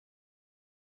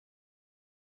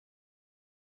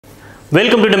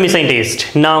Welcome to dummyscientist.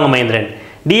 நான் உங்க Mahendran.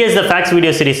 DS the Facts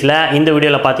video seriesல இந்த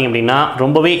வீடியோல பாத்தீங்க அப்படினா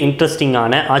ரொம்பவே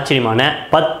இன்ட்ரஸ்டிங்கான ஆச்சரியமான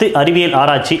 10 அறிவியல்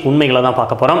ஆராய்ச்சி உண்மைகளை தான்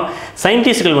பார்க்க போறோம்.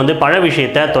 சயின்டிஸ்ட்கள் வந்து பல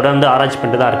விஷயத்தை தொடர்ந்து ஆராய்ச்சி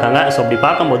பண்ணிட்டு தான் இருக்காங்க. சோ அப்படி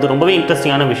பாக்கும்போது ரொம்பவே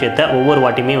இன்ட்ரஸ்டிங்கான விஷயத்தை ஒவ்வொரு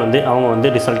வாட்டியுமே வந்து அவங்க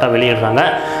வந்து ரிசல்ட்டா வெளியிடுறாங்க.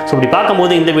 சோ அப்படி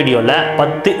பாக்கும்போது இந்த வீடியோல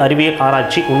 10 அறிவியல்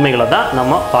ஆராய்ச்சி உண்மைகளை தான்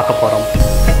நம்ம பார்க்க போறோம்.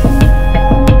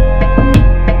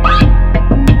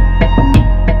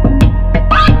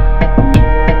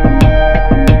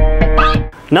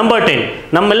 நம்பர் 10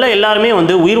 நம்ம எல்லாருமே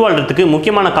வந்து உயிர் வாழ்றதுக்கு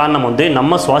முக்கியமான காரணம் வந்து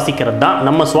நம்ம சுவாசிக்கிறது தான்.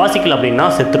 நம்ம சுவாசிக்கல அப்படின்னா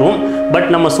செத்துருவோம். பட்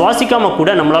நம்ம சுவாசிக்காம கூட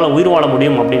நம்மளால உயிர் வாழ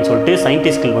முடியும் அப்படின்னு சொல்லிட்டு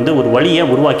சயின்டிஸ்ட்கள் வந்து ஒரு வழியை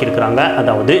உருவாக்கி இருக்காங்க.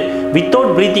 அதாவது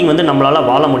வித்தவுட் பிரீத்திங் வந்து நம்மளால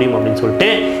வாழ முடியும் அப்படின்னு சொல்லிட்டு.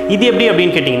 இது எப்படி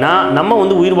அப்படின்னு கேட்டிங்கன்னா நம்ம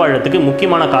வந்து உயிர் வாழ்றதுக்கு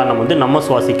முக்கியமான காரணம் வந்து நம்ம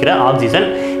சுவாசிக்கிற ஆக்சிஜன்.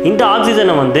 இந்த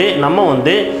ஆக்சிஜனை வந்து நம்ம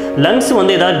வந்து லங்ஸ்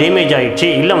வந்து ஏதாவது டேமேஜ் ஆயிடுச்சு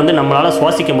இல்லை வந்து நம்மளால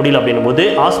சுவாசிக்க முடியல அப்படின்னும் போது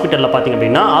ஹாஸ்பிட்டலில் பார்த்தீங்க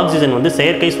அப்படின்னா ஆக்சிஜன் வந்து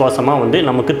செயற்கை சுவாசமாக வந்து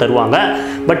நமக்கு தருவாங்க.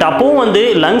 பட் அப்போவும் வந்து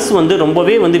லங்ஸ் வந்து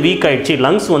ரொம்பவே வந்து வீக் ஆயிடுச்சு,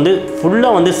 லங்ஸ் வந்து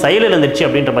ஃபுல்லாக வந்து செயலிழந்துருச்சு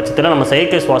அப்படின்ற பட்சத்தில் நம்ம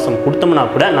செயற்கை சுவாசம் கொடுத்தோம்னா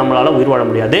கூட நம்மளால் உயிர் வாழ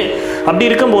முடியாது. அப்படி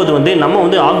இருக்கும்போது வந்து நம்ம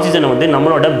வந்து ஆக்சிஜனை வந்து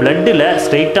நம்மளோட பிளட்டில்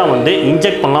ஸ்ட்ரெயிட்டாக வந்து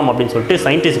இன்ஜெக்ட் பண்ணலாம் அப்படின்னு சொல்லிட்டு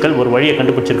சயின்டிஸ்ட்கள் ஒரு வழியை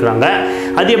கண்டுபிடிச்சிருக்காங்க.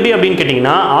 அது எப்படி அப்படின்னு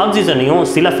கேட்டிங்கன்னா ஆக்சிஜனையும்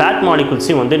சில ஃபேட்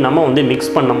மாலிகுல்ஸையும் வந்து நம்ம வந்து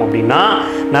மிக்ஸ் பண்ணோம் அப்படின்னா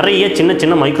நிறைய சின்ன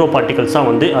சின்ன மைக்ரோ பார்ட்டிகல்ஸாக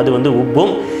வந்து அது வந்து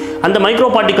உப்பும். அந்த மைக்ரோ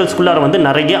பார்ட்டிகல்ஸ்குள்ளார வந்து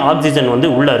நிறைய ஆக்சிஜன் வந்து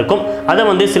உள்ளே இருக்கும். அதை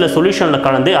வந்து சில சொல்யூஷனில்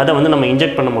கலந்து அதை வந்து நம்ம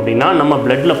இன்ஜெக்ட் பண்ணோம் அப்படின்னா நம்ம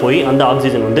பிளட்டில் போய் அந்த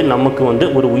ஆக்சிஜன் வந்து நமக்கு வந்து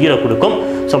ஒரு உயிரை கொடுக்கும்.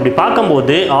 ஸோ அப்படி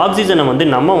பார்க்கும்போது ஆக்சிஜனை வந்து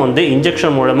நம்ம வந்து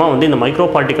இன்ஜெக்ஷன் மூலமாக வந்து இந்த மைக்ரோ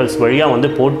பார்ட்டிகல்ஸ் வழியாக வந்து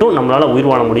போட்டும் நம்மளால்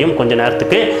உயிர் வாழ முடியும். கொஞ்சம்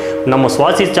நேரத்துக்கு நம்ம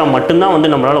சுவாசிச்சா மட்டும்தான்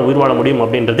வந்து நம்மளால் உயிர் வாழ முடியும்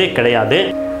அப்படின்றது கிடையாது.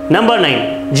 நம்பர் 9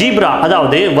 ஜீப்ரா,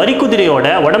 அதாவது வரிக்குதிரையோட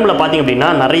உடம்புல பார்த்தீங்க அப்படின்னா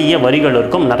நிறைய வரிகள்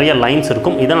இருக்கும், நிறைய லைன்ஸ்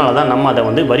இருக்கும். இதனால தான் நம்ம அதை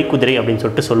வந்து வரிக்குதிரை அப்படின்னு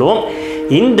சொல்லிட்டு சொல்லுவோம்.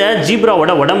 இந்த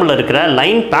ஜீப்ராவோட உடம்புல இருக்கிற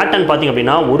லைன் பேட்டர்ன் பார்த்தீங்க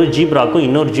அப்படின்னா ஒரு ஜீப்ராக்கும்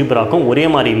இன்னொரு ஜீப்ராக்கும் ஒரே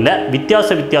மாதிரி இல்லை,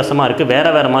 வித்தியாசமாக இருக்குது,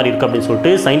 வேற மாதிரி இருக்குது அப்படின்னு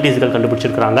சொல்லிட்டு சயின்டிஸ்ட்கள்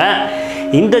கண்டுபிடிச்சிருக்கிறாங்க.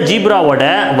 இந்த ஜீப்ராவோட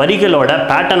வரிகளோட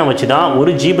பேட்டர்னை வச்சு தான்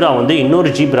ஒரு ஜீப்ரா வந்து இன்னொரு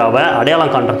ஜீப்ராவை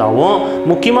அடையாளம் காண்றதாகவும்,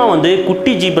 முக்கியமாக வந்து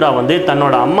குட்டி ஜீப்ரா வந்து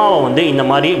தன்னோட அம்மாவை வந்து இந்த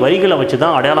மாதிரி வரிகளை வச்சு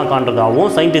தான் அடையாளம்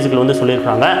காண்றதாகவும் சயின்டிஸ்ட்கள் வந்து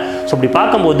சொல்லியிருக்காங்க. ஸோ அப்படி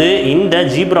பார்க்கும்போது இந்த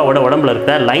ஜீப்ராவோட உடம்புல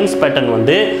இருக்கிற லைன்ஸ் பேட்டர்ன்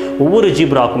வந்து ஒவ்வொரு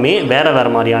ஜீப்ராக்குமே வேற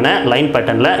மாதிரியான லைன்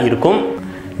பேட்டர்னில் இருக்கும்.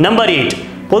 நம்பர் 8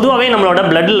 பொதுவாகவே நம்மளோட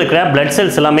பிளட்டில் இருக்கிற பிளட்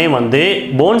செல்ஸ் எல்லாமே வந்து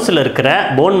போன்ஸில் இருக்கிற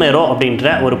போன் மேரோ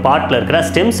அப்படின்ற ஒரு பார்ட்டில் இருக்கிற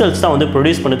ஸ்டெம் செல்ஸ் தான் வந்து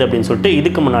ப்ரொடியூஸ் பண்ணுது அப்படின்னு சொல்லிட்டு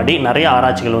இதுக்கு முன்னாடி நிறைய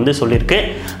ஆராய்ச்சிகள் வந்து சொல்லியிருக்கு.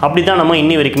 அப்படி தான் நம்ம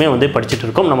இன்னி வரைக்குமே வந்து படிச்சுட்டு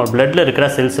இருக்கோம். நம்ம பிளட்டில் இருக்கிற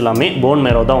செல்ஸ் எல்லாமே போன்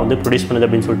மேரோ தான் வந்து ப்ரொடியூஸ் பண்ணுது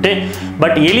அப்படின்னு சொல்லிட்டு.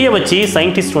 பட் எலியை வச்சு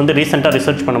சயின்டிஸ்ட் வந்து ரீசெண்டாக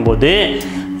ரிசர்ச் பண்ணும்போது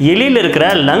எலியில் இருக்கிற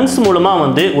லங்ஸ் மூலமாக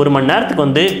வந்து ஒரு மணி நேரத்துக்கு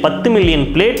வந்து 10 மில்லியன்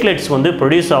பிளேட்லெட்ஸ் வந்து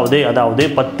ப்ரொடியூஸ் ஆகுது. அதாவது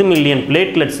 10 மில்லியன்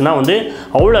பிளேட்லெட்ஸ்னால் வந்து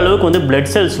அவ்வளோ அளவுக்கு வந்து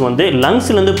பிளட் செல்ஸ் வந்து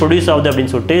லங்ஸ்லேருந்து ப்ரொடியூஸ் ஆகுது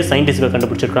அப்படின்னு சொல்லிட்டு சயின்டிஸ்ட்கள்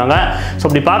கண்டுபிடிச்சிருக்காங்க. ஸோ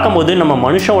அப்படி பார்க்கும்போது நம்ம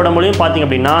மனுஷ உடம்புலையும் பார்த்தீங்க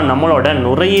அப்படின்னா நம்மளோட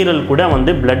நுரையீரல் கூட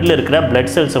வந்து பிளட்டில் இருக்கிற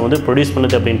பிளட் செல்ஸை வந்து ப்ரொடியூஸ்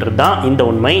பண்ணுது அப்படின்றது தான் இந்த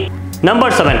உண்மை.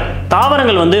 நம்பர் 7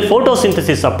 தாவரங்கள் வந்து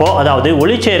ஃபோட்டோசிந்தசிஸ் அப்போ, அதாவது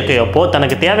ஒளிச்சேர்க்கை அப்போ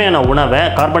தனக்கு தேவையான உணவை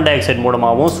கார்பன் டை ஆக்சைடு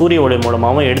மூலமாகவும் சூரிய ஒளி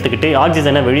மூலமாகவும் எடுத்துக்கிட்டு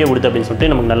ஆக்சிஜனை வெளியே விடுது அப்படின்னு சொல்லிட்டு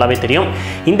நமக்கு நல்லாவே தெரியும்.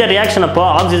 இந்த ரியாக்ஷன் அப்போ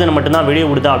ஆக்சிஜனை மட்டும்தான் வெளியே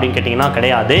விடுதா அப்படின்னு கேட்டிங்கன்னா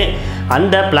கிடையாது.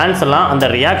 அந்த பிளான்ஸ் எல்லாம் அந்த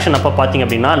ரியாக்ஷன் அப்போ பார்த்தீங்க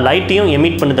அப்படின்னா லைட்டையும்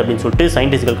எமிட் பண்ணுது அப்படின்னு சொல்லிட்டு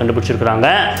சயின்டிஸ்ட்கள் கண்டுபிடிச்சிருக்காங்க.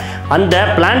 அந்த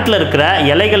பிளான்ட்டில் இருக்கிற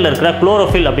இலைகளில் இருக்கிற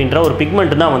குளோரோஃபில் அப்படின்ற ஒரு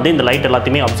பிக்மெண்ட் தான் வந்து இந்த லைட்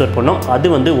எல்லாத்தையுமே அப்சர்வ் பண்ணும். அது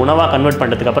வந்து உணவாக கன்வெர்ட்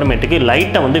பண்ணுறதுக்கு அப்புறமேட்டுக்கு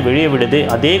லைட்டை வந்து வெளியே விடுது,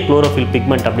 அதே குளோரோஃபில்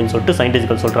பிக்மெண்ட் அப்படின்னு சொல்லிட்டு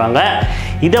சயின்டிஸ்ட்கள் சொல்கிறாங்க.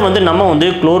 இதை வந்து நம்ம வந்து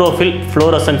குளோரோஃபில்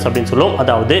ஃப்ளோரசன்ஸ் அப்படின்னு சொல்லுவோம்.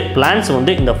 அதாவது பிளான்ஸ்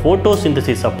வந்து இந்த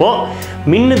ஃபோட்டோசிந்தசிஸ் அப்போ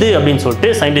மின்னுது அப்படின்னு சொல்லிட்டு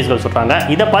சயின்டிஸ்ட்கள் சொல்கிறாங்க.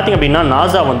 இதை பார்த்தீங்க அப்படின்னா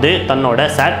நாசா வந்து தன்னோட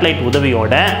சேட்டலைட்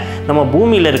உதவியோட நம்ம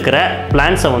பூமியில் இருக்கிற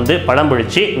பிளான்ஸை வந்து படம்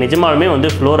பிடிச்சி நிஜமாலுமே வந்து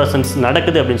ஃப்ளோரசன்ஸ்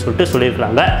நடக்குது அப்படின்னு சொல்லிட்டு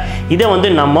சொல்லியிருக்காங்க. இதை வந்து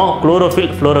நம்ம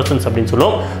குளோரோஃபில் ஃப்ளோரசன்ஸ் அப்படின்னு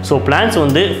சொல்லுவோம். ஸோ பிளான்ஸ்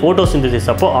வந்து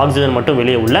ஃபோட்டோசிந்தசிஸ் அப்போ ஆக்சிஜன் மட்டும்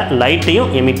வெளியே உள்ள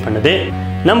லைட்டையும் எமிட் பண்ணுது.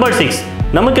 நம்பர் 6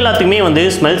 நமக்கு எல்லாத்துக்குமே வந்து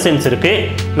ஸ்மெல் சென்ஸ் இருக்குது.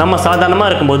 நம்ம சாதாரணமாக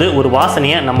இருக்கும்போது ஒரு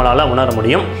வாசனையை நம்மளால் உணர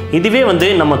முடியும். இதுவே வந்து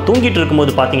நம்ம தூங்கிட்டு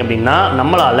இருக்கும்போது பார்த்திங்க அப்படின்னா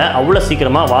நம்மளால் அவ்வளோ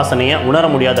சீக்கிரமாக வாசனையை உணர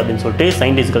முடியாது அப்படின்னு சொல்லிட்டு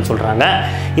சயின்டிஸ்ட்கள் சொல்கிறாங்க.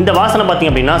 இந்த வாசனை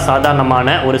பார்த்திங்க அப்படின்னா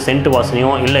சாதாரணமான ஒரு சென்ட்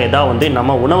வாசனையோ இல்லை ஏதாவது வந்து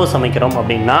நம்ம உணவு சமைக்கிறோம்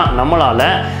அப்படின்னா நம்மளால்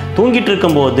தூங்கிட்டு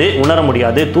இருக்கும்போது உணர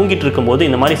முடியாது. தூங்கிட்டு இருக்கும்போது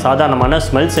இந்த மாதிரி சாதாரணமான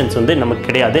ஸ்மெல் சென்ஸ் வந்து நமக்கு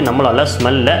கிடையாது, நம்மளால்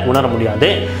ஸ்மெல்ல உணர முடியாது.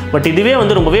 பட் இதுவே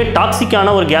வந்து ரொம்பவே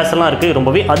டாக்ஸிக்கான ஒரு கேஸ் எல்லாம் இருக்குது,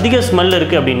 ரொம்பவே அதிக ஸ்மெல்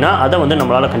இருக்குது அப்படின்னா அதை வந்து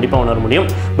நம்மளால் கண்டிப்பாக உணர முடியும்.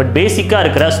 பட் பேசிக்காக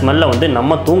இருக்கிற ஸ்மெல்லை வந்து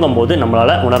நம்ம தூங்கும் போது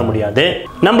நம்மளால் உணர முடியாது.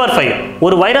 நம்பர் 5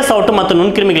 ஒரு வைரஸ் ஆகட்டும் மற்ற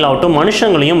நுண்கிருமிகள் ஆகட்டும்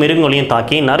மனுஷங்களையும் மிருகங்களையும்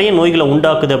தாக்கி நிறைய நோய்களை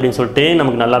உண்டாக்குது அப்படின்னு சொல்லிட்டு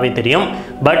நமக்கு நல்லாவே தெரியும்.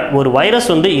 பட் ஒரு வைரஸ்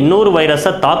வந்து இன்னொரு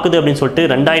வைரஸை தாக்குது அப்படின்னு சொல்லிட்டு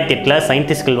 2008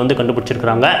 சயின்டிஸ்ட்கள் வந்து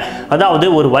கண்டுபிடிச்சிருக்காங்க. அதாவது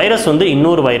ஒரு வைரஸ் வந்து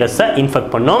இன்னொரு வைரஸை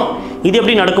இன்ஃபெக்ட் பண்ணும். இது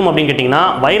எப்படி நடக்கும் அப்படின்னு கேட்டிங்கன்னா,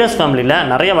 வைரஸ் ஃபேமிலியில்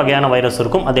நிறைய வகையான வைரஸ்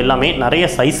இருக்கும். அது எல்லாமே நிறைய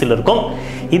சைஸில் இருக்கும்.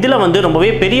 இதில் வந்து ரொம்பவே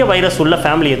பெரிய வைரஸ் உள்ள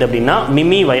ஃபேமிலி எது அப்படின்னா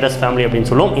மிமி வைரஸ் ஃபேமிலி அப்படின்னு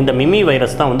சொல்லுவோம். இந்த மிமி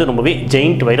வைரஸ் தான் வந்து ரொம்பவே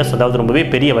ஜெயிண்ட் வைரஸ், அதாவது ரொம்பவே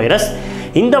பெரிய வைரஸ்.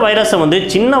 இந்த வைரஸை வந்து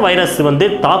சின்ன வைரஸ் வந்து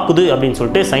தாக்குது அப்படின்னு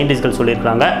சொல்லிட்டு சயின்டிஸ்ட்கள்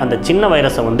சொல்லியிருக்காங்க. அந்த சின்ன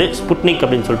வைரஸை வந்து ஸ்புட்னிக்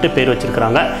அப்படின்னு சொல்லிட்டு பேர்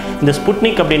வச்சிருக்காங்க. இந்த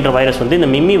ஸ்புட்னிக் அப்படின்ற வைரஸ் வந்து இந்த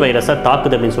மிமி வைரஸை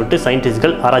தாக்குது அப்படின்னு சொல்லிட்டு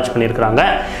சயின்டிஸ்ட்கள் ஆராய்ச்சி பண்ணியிருக்காங்க.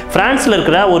 பிரான்ஸில்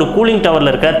இருக்கிற ஒரு கூலிங்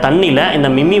டவரில் இருக்கிற தண்ணியில்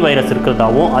இந்த மிமி வைரஸ்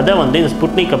இருக்கிறதாவும் அதை வந்து இந்த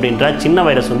ஸ்புட்னிக் அப்படின்ற சின்ன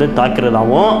வைரஸ் வந்து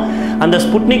தாக்கிறதாவும், அந்த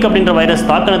ஸ்புட்னிக் அப்படின்ற வைரஸ்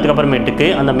தாக்கினதுக்கு அப்புறமேட்டுக்கு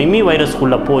அந்த மிமி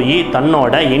வைரஸ்குள்ளே போய்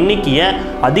தன்னோட எண்ணிக்கையை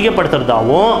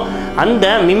அதிகப்படுத்துறதாவும், அந்த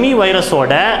மிமி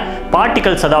வைரஸோட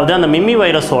பார்ட்டிகல்ஸ், அதாவது அந்த மிமி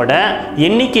வைரஸோட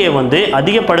எண்ணிக்கையை வந்து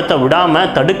அதிகப்படுத்த விடாமல்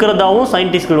தடுக்கிறதாவும்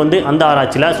சயின்டிஸ்ட்கள் வந்து அந்த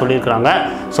ஆராய்ச்சியில் சொல்லியிருக்கிறாங்க.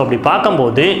 ஸோ அப்படி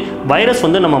பார்க்கும்போது வைரஸ்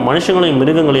வந்து நம்ம மனுஷங்களையும்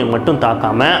மிருகங்களையும் மட்டும்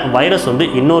தாக்காமல் வைரஸ் வந்து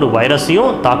இன்னொரு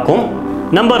வைரஸையும் தாக்கும்.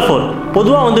 நம்பர் 4,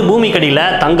 பொதுவாக வந்து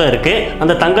பூமிக்கடியில் தங்கம் இருக்குது.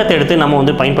 அந்த தங்கத்தை எடுத்து நம்ம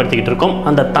வந்து பயன்படுத்திக்கிட்டு இருக்கோம்.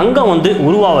 அந்த தங்கம் வந்து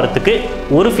உருவாகிறதுக்கு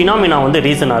ஒரு ஃபினாமினா வந்து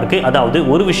ரீசனாக இருக்குது, அதாவது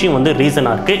ஒரு விஷயம் வந்து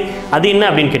ரீசனாக இருக்குது. அது என்ன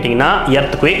அப்படின்னு கேட்டிங்கன்னா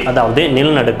எர்த்குவேக், அதாவது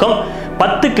நிலநடுக்கம்.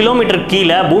 10 கிலோமீட்டர்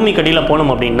கீழே பூமிக்கடியில்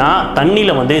போனோம் அப்படின்னா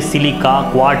தண்ணியில் வந்து சிலிக்கா,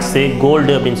 குவாட்ஸு,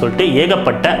 கோல்டு அப்படின்னு சொல்லிட்டு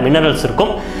ஏகப்பட்ட மினரல்ஸ்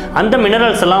இருக்கும். அந்த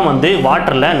மினரல்ஸ் எல்லாம் வந்து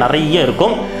வாட்டரில் நிறைய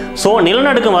இருக்கும். ஸோ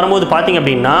நிலநடுக்கம் வரும்போது பார்த்திங்க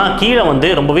அப்படின்னா கீழே வந்து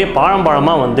ரொம்பவே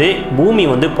பாழம்பாழமாக வந்து பூமி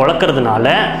வந்து பொழக்கிறதுனால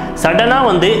சடனாக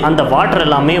வந்து அந்த வாட்டர்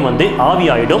எல்லாமே வந்து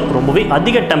ஆவியாயிடும். ரொம்பவே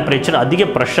அதிக டெம்பரேச்சர், அதிக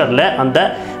ப்ரெஷரில் அந்த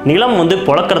நிலம் வந்து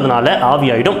பொழக்கிறதுனால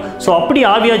ஆவியாயிடும். ஸோ அப்படி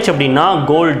ஆவியாச்சு அப்படின்னா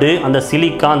கோல்டு, அந்த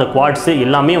சிலிக்கா, அந்த குவாட்ஸு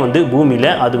எல்லாமே வந்து பூமியில்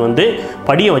அது வந்து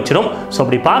படிய வச்சிடும். ஸோ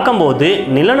அப்படி பார்க்கும்போது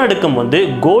நிலநடுக்கம் வந்து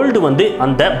கோல்டு வந்து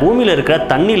அந்த பூமியில் இருக்கிற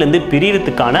தண்ணியிலேருந்து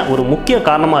பிரியறதுக்கான ஒரு முக்கிய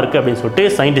காரணமாக இருக்குது அப்படின்னு சொல்லிட்டு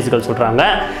சயின்டிஸ்ட்கள் சொல்கிறாங்க.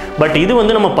 பட் இது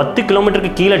வந்து நம்ம 10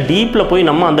 கிலோமீட்டருக்கு கீழே டீப்பில் போய்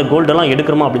நம்ம அந்த கோல்டெல்லாம்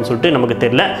எடுக்கிறோமா அப்படின்னு சொல்லிட்டு நமக்கு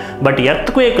தெரியல. பட்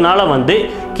எர்த்குவேக்னால வந்து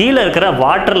கீழே இருக்கிற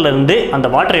வாட்டர்லேருந்து அந்த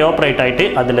வாட்டர் எவாப்ரேட் ஆகிட்டு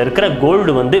அதில் இருக்கிற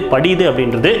கோல்டு வந்து படியுது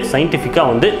அப்படின்றது சயின்டிஃபிக்காக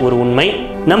வந்து ஒரு உண்மை.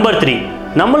 நம்பர் 3,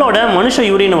 நம்மளோட மனுஷ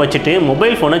யூரியனை வச்சுட்டு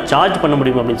மொபைல் ஃபோனை சார்ஜ் பண்ண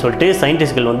முடியும் அப்படின்னு சொல்லிட்டு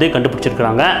சயின்டிஸ்ட்கள் வந்து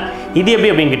கண்டுபிடிச்சிருக்காங்க. இது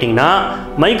எப்படி அப்படின்னு கேட்டிங்கன்னா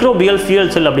மைக்ரோபியல்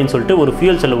ஃபியூயல் செல் அப்படின்னு சொல்லிட்டு ஒரு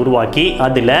ஃபியூயல் செல்லை உருவாக்கி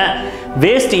அதில்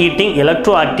waste eating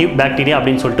electro active bacteria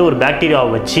அப்படின்னு சொல்லிட்டு ஒரு பாக்டீரியாவை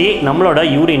வச்சு நம்மளோட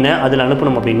யூரினை அதில்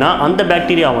அனுப்பணும் அப்படின்னா அந்த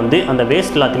பாக்டீரியா வந்து அந்த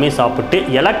வேஸ்ட் எல்லாத்தையுமே சாப்பிட்டு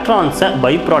எலக்ட்ரான்ஸை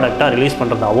பை ப்ராடக்டாக ரிலீஸ்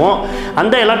பண்ணுறதாகவும்,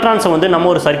 அந்த எலக்ட்ரான்ஸை வந்து நம்ம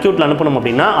ஒரு சர்க்கியூட்டில் அனுப்பணும்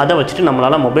அப்படின்னா அதை வச்சுட்டு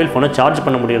நம்மளால் மொபைல் ஃபோனை சார்ஜ்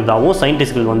பண்ண முடியறதாகவும்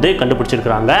சயின்டிஸ்ட்கள் வந்து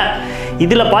கண்டுபிடிச்சிருக்கிறாங்க.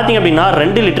 இதில் பார்த்திங்க அப்படின்னா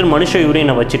 2 லிட்டர் மனுஷ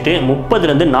யூரியனை வச்சுட்டு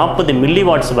 30 to 40 மில்லி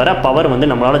வாட்ஸ் வரை பவர் வந்து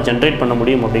நம்மளால் ஜென்ரேட் பண்ண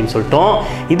முடியும் அப்படின்னு சொல்லிட்டோம்.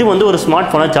 இது வந்து ஒரு ஸ்மார்ட்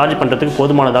ஃபோனை சார்ஜ் பண்ணுறதுக்கு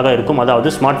போதுமானதாக இருக்கும். அதாவது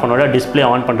ஸ்மார்ட் ஃபோனோட டிஸ்பிளே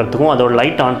ஆன் பண்ணுறதுக்கும் அதோட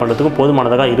லைட் ஆன் பண்ணுறதுக்கும்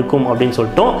போதுமானதாக இருக்கும் அப்படின்னு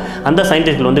சொல்லிட்டு அந்த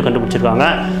சயின்டிஸ்ட்கள் வந்து கண்டுபிடிச்சிருக்காங்க.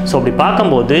 ஸோ அப்படி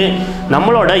பார்க்கும்போது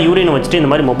நம்மளோட யூரியனை வச்சுட்டு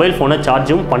இந்த மாதிரி மொபைல் ஃபோனை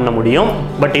சார்ஜும் பண்ண முடியும்.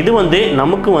 பட் இது வந்து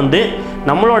நமக்கு வந்து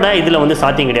நம்மளோட இதில் வந்து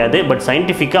சாத்தியம் கிடையாது. பட்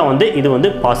சயின்டிஃபிக்காக வந்து இது வந்து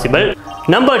பாசிபிள்.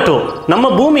 நம்பர் 2, நம்ம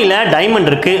பூமியில் டைமண்ட்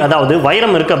இருக்குது, அதாவது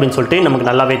வைரம் இருக்குது அப்படின்னு சொல்லிட்டு நமக்கு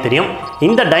நல்லாவே தெரியும்.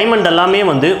 இந்த டைமண்ட் எல்லாமே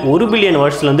வந்து 1 பில்லியன்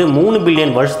வருஷத்துலேருந்து 3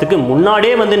 பில்லியன் வருஷத்துக்கு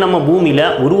முன்னாடியே வந்து நம்ம பூமியில்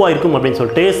உருவாயிருக்கும் அப்படின்னு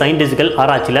சொல்லிட்டு சயின்டிஸ்ட்கள்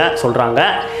ஆராய்ச்சியில் சொல்கிறாங்க.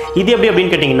 இது எப்படி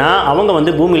அப்படின்னு கேட்டிங்கன்னா அவங்க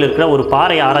வந்து பூமியில் இருக்கிற ஒரு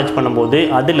பாறையை ஆராய்ச்சி பண்ணும்போது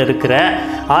அதில் இருக்கிற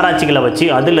ஆராய்ச்சிகளை வச்சு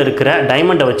அதில் இருக்கிற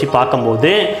டைமண்டை வச்சு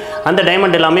பார்க்கும்போது அந்த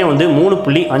டைமண்ட் எல்லாமே வந்து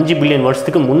 3.5 பில்லியன்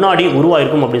வருஷத்துக்கு முன்னாடி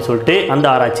உருவாயிருக்கும் அப்படின்னு சொல்லிட்டு அந்த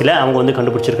ஆராய்ச்சியில் அவங்க வந்து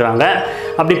கண்டுபிடிச்சிருக்கிறாங்க.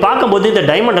 அப்படி பார்க்கும்போது இந்த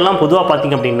டைமண்ட் எல்லாம் பொதுவாக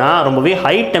பார்த்திங்க அப்படின்னா ரொம்பவே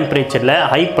ஹை டெம்பரேச்சரில்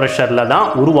ஹை ப்ரெஷரில் தான்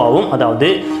உருவாகும். அதாவது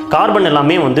கார்பன்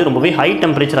எல்லாமே வந்து ரொம்பவே ஹை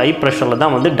டெம்பரேச்சர் ஹை ப்ரெஷரில்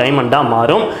தான் வந்து டைமண்டாக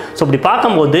மாறும். ஸோ அப்படி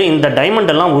பார்க்கும்போது இந்த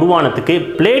டைமண்ட் எல்லாம் உருவானதுக்கு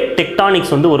பிளேட்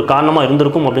டெக்டானிக்ஸ் வந்து ஒரு காரணமாக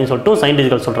இருந்திருக்கும் அப்படின்னு சொல்லிட்டு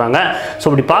சயின்டிஸ்ட்கள் சொல்கிறாங்க. ஸோ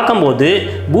அப்படி பார்க்கும்போது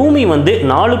பூமி வந்து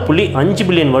 4.5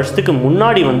 பில்லியன் வருஷத்துக்கு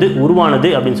முன்னாடி வந்து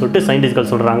உருவானது அப்படின்னு சொல்லிட்டு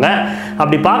சயின்டிஸ்ட்கள் சொல்கிறாங்க.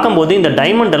 அப்படி பார்க்கும்போது இந்த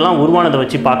டைமண்ட் எல்லாம் உருவானதை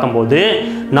வச்சு பார்க்கும்போது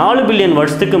 4 பில்லியன்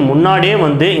வருஷத்துக்கு முன்னாடியே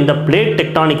வந்து இந்த பிளேட்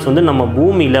டெக்டானிக்ஸ் வந்து நம்ம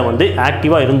பூமியில் வந்து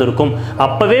ஆக்டிவாக இருந்திருக்கும்.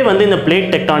 அப்போவே வந்து இந்த பிளேட்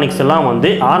டெக்டானிக்ஸ் எல்லாம் வந்து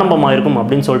ஆரம்பமாக இருக்கும்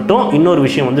அப்படின்னு சொல்லிட்டு இன்னொரு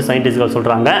விஷயம் வந்து சயின்டிஸ்ட்கள்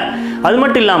சொல்கிறாங்க. அது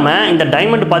மட்டும் இல்லாமல் இந்த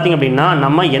டைமண்ட் பார்த்திங்க அப்படின்னா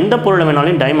நம்ம எந்த பொருளை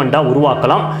வேணாலும் டைமண்டாக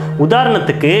உருவாக்கலாம்.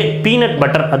 உதாரணத்துக்கு பீனட்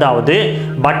பட்டர், அதாவது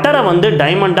பட்டரை வந்து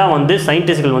டைமண்டாக வந்து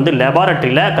சயின்டிஸ்ட்கள் வந்து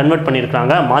லெபார்ட்டரியில் கன்வெர்ட்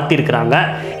பண்ணியிருக்கிறாங்க, மாற்றிருக்கிறாங்க.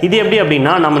 இது எப்படி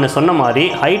அப்படின்னா நம்ம சொன்ன மாதிரி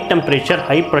ஹை டெம்பரேச்சர்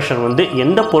ஹை ப்ரெஷர் வந்து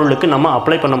எந்த பொருளுக்கு நம்ம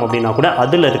அப்ளை பண்ணோம் அப்படின்னா கூட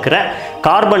அதில் இருக்கிற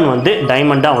கார்பன் வந்து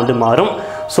டைமண்டாக வந்து மாறும்.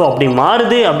 ஸோ அப்படி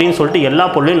மாறுது அப்படின்னு சொல்லிட்டு எல்லா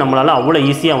பொருளையும் நம்மளால் அவ்வளோ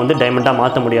ஈஸியாக வந்து டைமண்டாக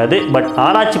மாற்ற முடியாது. பட்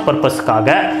ஆராய்ச்சி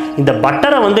பர்பஸ்க்காக இந்த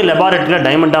பட்டரை வந்து லெபார்ட்டரியில்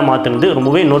டைமண்டாக மாற்றுனது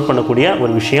ரொம்பவே நோட் பண்ணக்கூடிய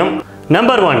ஒரு விஷயம்.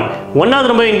 நம்பர் 1, ஒன்றாவது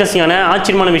ரொம்ப இன்ட்ரெஸ்டிங்கான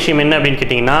ஆச்சரியமான விஷயம் என்ன அப்படின்னு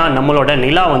கேட்டிங்கன்னா நம்மளோட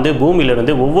நிலா வந்து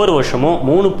பூமியிலிருந்து ஒவ்வொரு வருஷமும்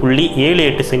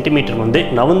 3.78 சென்டிமீட்டர் வந்து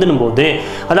நவுந்துடும் போது,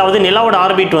 அதாவது நிலாவோட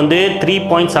ஆர்பிட் வந்து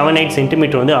 3.78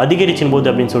 சென்டிமீட்டர் வந்து அதிகரிச்சும் போது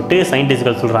அப்படின்னு சொல்லிட்டு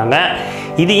சயின்டிஸ்ட்கள் சொல்கிறாங்க.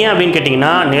 இது ஏன் அப்படின்னு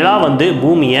கேட்டிங்கன்னா நிலா வந்து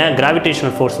பூமியை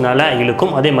கிராவிடேஷனல் ஃபோர்ஸ்னால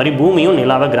இழுக்கும், அதே மாதிரி பூமியும்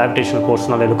நிலாவை கிராவிடேஷனல்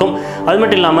ஃபோர்ஸ்னால இழுக்கும். அது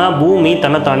மட்டும் இல்லாமல் பூமி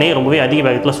தன்னைத்தானே ரொம்பவே அதிக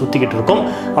வேகத்தில் சுற்றிக்கிட்டு இருக்கும்.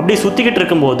 அப்படி சுற்றிக்கிட்டு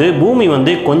இருக்கும்போது பூமி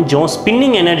வந்து கொஞ்சம்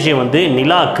ஸ்பின்னிங் எனர்ஜியை வந்து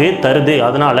நிலாவுக்கு தருது.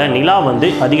 அதனால் நிலா வந்து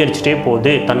அதிகரிச்சுட்டே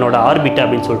போகுது தன்னோட ஆர்பிட்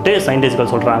அப்படின்னு சொல்லிட்டு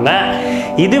சயின்டிஸ்ட்கள் சொல்கிறாங்க.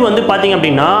 இது வந்து பார்த்திங்க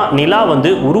அப்படின்னா நிலா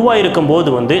வந்து உருவாயிருக்கும்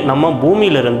போது வந்து நம்ம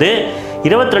பூமியிலிருந்து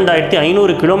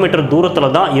 22,500 கிலோமீட்டர்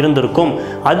தூரத்தில் தான் இருந்திருக்கும்.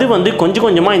 அது வந்து கொஞ்சம்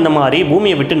கொஞ்சமாக இந்த மாதிரி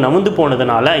பூமியை விட்டு நவுந்து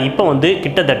போனதுனால இப்போ வந்து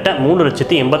கிட்டத்தட்ட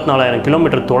 3,84,000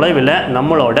 கிலோமீட்டர் தொலைவில்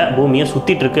நம்மளோட பூமியை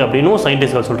சுற்றிட்டு இருக்கு அப்படின்னு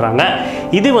சயின்டிஸ்ட்கள் சொல்கிறாங்க.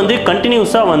 இது வந்து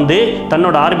கண்டினியூஸாக வந்து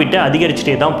தன்னோட ஆர்பிட்டை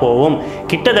அதிகரிச்சுட்டே தான் போகும்.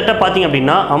 கிட்டத்தட்ட பார்த்திங்க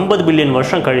அப்படின்னா 50 பில்லியன்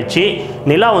வருஷம் கழித்து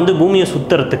நிலா வந்து பூமியை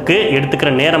சுற்றுறதுக்கு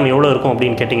எடுத்துக்கிற நேரம் எவ்வளோ இருக்கும்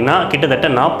அப்படின்னு கேட்டிங்கன்னா கிட்டத்தட்ட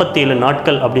 47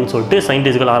 நாட்கள் அப்படின்னு சொல்லிட்டு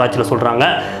சயின்டிஸ்ட்கள் ஆராய்ச்சியில் சொல்கிறாங்க.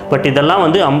 பட் இதெல்லாம்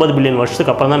வந்து 50 பில்லியன்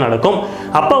வருஷத்துக்கு அப்புறம் தான் நடக்கும்.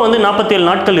 அப்போ வந்து 47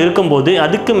 நாட்கள் இருக்கும்போது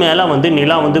அதுக்கு மேலே வந்து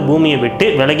நிலா வந்து பூமியை விட்டு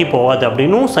விலகி போகாது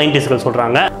அப்படின்னு சயின்டிஸ்ட்கள்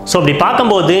சொல்கிறாங்க. ஸோ அப்படி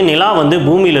பார்க்கும்போது நிலா வந்து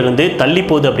பூமியிலிருந்து தள்ளி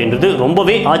போகுது அப்படின்றது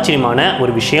ரொம்பவே ஆச்சரியமான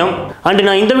ஒரு விஷயம். அண்ட்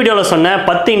நான் இந்த வீடியோவில் சொன்ன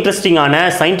 10 இன்ட்ரெஸ்டிங்கான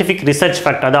சயின்டிஃபிக் ரிசர்ச்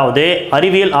ஃபேக்ட், அதாவது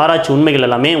அறிவியல் ஆராய்ச்சி உண்மைகள்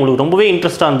எல்லாமே உங்களுக்கு ரொம்பவே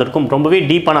இன்ட்ரெஸ்டாக இருந்திருக்கும், ரொம்பவே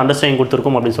டீப்பான அண்டர்ஸ்டாண்டிங்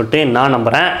கொடுத்துருக்கும் அப்படின்னு சொல்லிட்டு நான்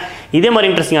நம்புகிறேன். இதே மாதிரி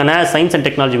இன்ட்ரெஸ்டிங்கான science and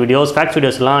technology videos, facts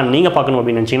வீடியோஸ்லாம் நீங்கள் பார்க்கணும்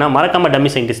அப்படின்னு நினச்சிங்கன்னா மறக்காம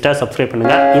டம்மி சயின்டிஸ்ட்டை சப்ஸ்கிரைப்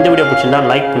பண்ணுங்கள். இந்த வீடியோ பிடிச்சிருந்தா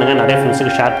லைக் பண்ணுங்கள், நிறைய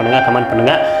ஃப்ரெண்ட்ஸுக்கு ஷேர் பண்ணுங்கள், கமெண்ட்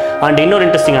பண்ணுங்கள். அண்ட் இன்னொரு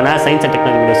இன்ட்ரெஸ்டிங்கான சயின்ஸ் அண்ட்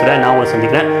டெக்னாலஜி வீடியோஸோட நான் உங்களை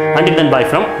சந்திக்கிறேன். Until then, bye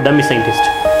from Dummy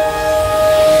Scientist.